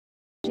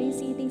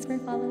JC. Thanks for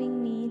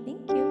following me.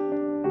 Thank you.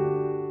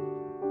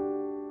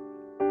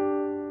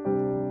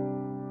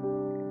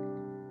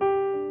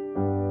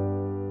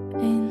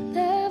 Ain't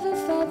never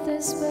felt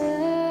this way.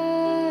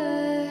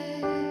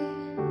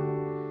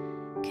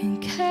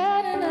 Can't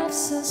get enough,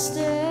 so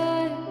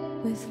stay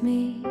with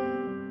me.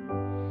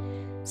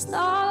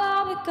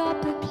 Snarl, we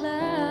got big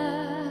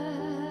plans.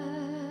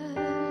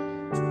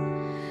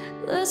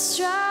 Let's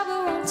drive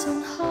around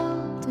some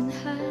holding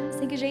hands.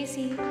 Thank you,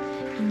 JC. You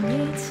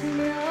need to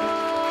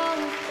know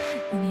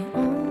you're the only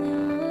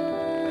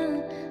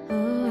one,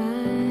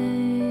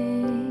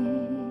 alright.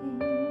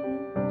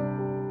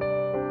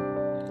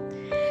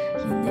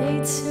 You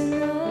need to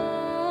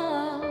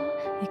know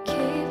you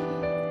keep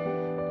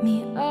me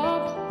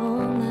up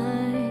all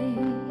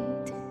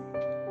night.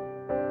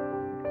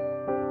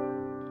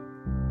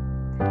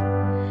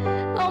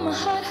 Oh, my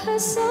heart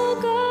hurts so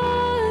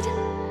good.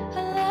 I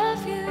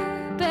love you,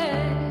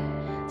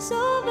 babe,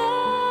 so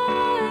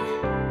bad,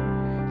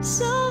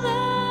 so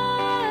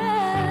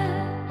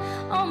bad.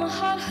 Oh, my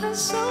heart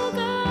hurts so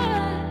good. I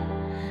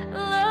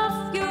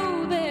love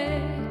you,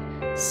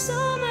 babe,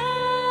 so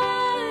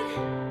bad,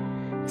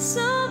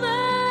 so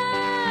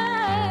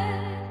bad.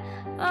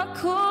 I'm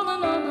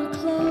cooling on my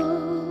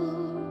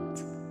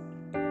clothes.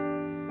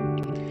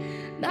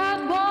 That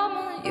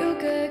woman, you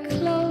get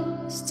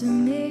close to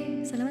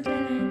me. Salamat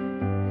lang.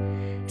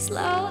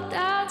 Slow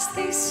dance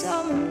these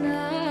summer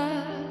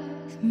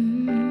nights.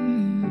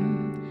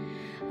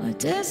 Our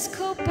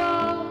disco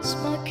balls,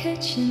 my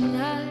kitchen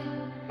light.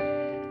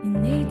 You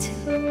need to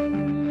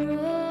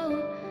know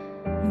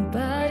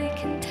nobody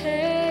can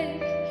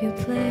take your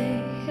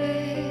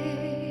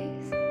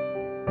place.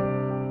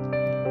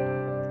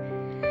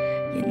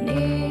 You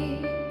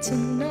need to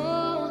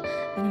know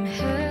that I'm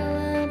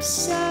hella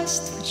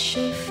obsessed with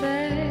your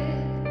face.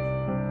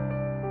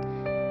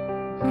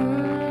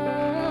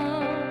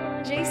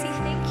 JC,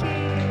 thank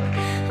you.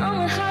 Oh,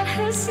 my heart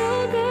hurts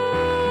so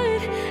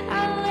good. I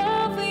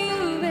love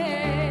you,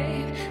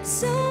 babe,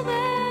 so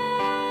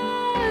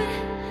bad,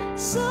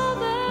 so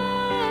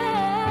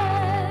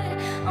bad.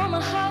 Oh,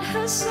 my heart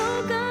hurts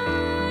so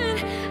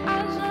good.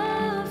 I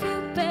love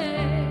you,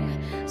 babe,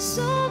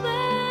 so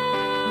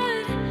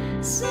bad,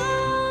 so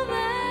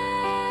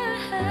bad.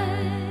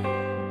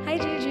 Hi,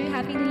 Juju.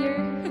 Happy New Year.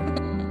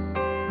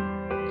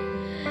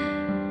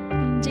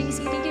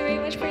 JC, thank you very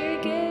much for your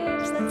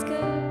gifts. Let's go.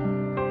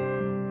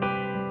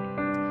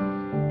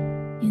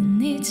 You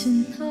need to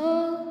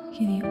know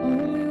you're the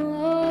only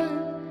one,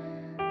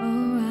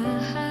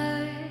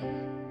 alright,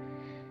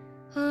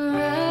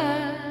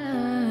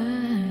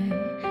 alright.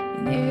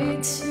 You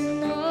need to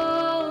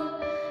know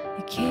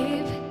you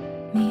keep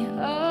me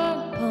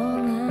up all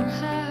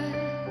night.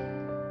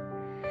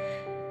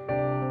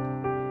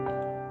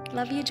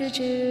 Love you,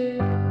 Juju.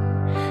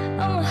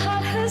 Oh, my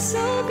heart hurts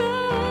so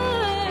good.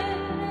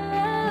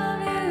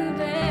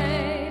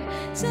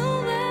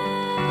 So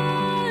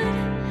bad,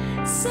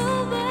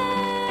 so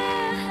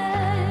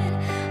bad.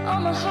 Oh,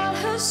 my heart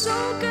hurts so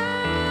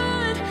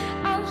good.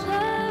 I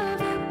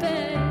love you,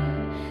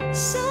 babe,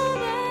 so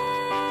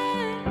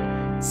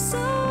bad, so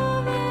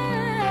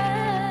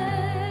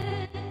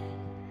bad.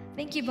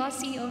 Thank you,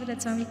 Bossy, over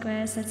that song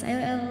request. That's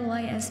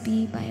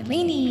𝗟𝗶𝗃𝗲 by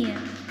Lainey.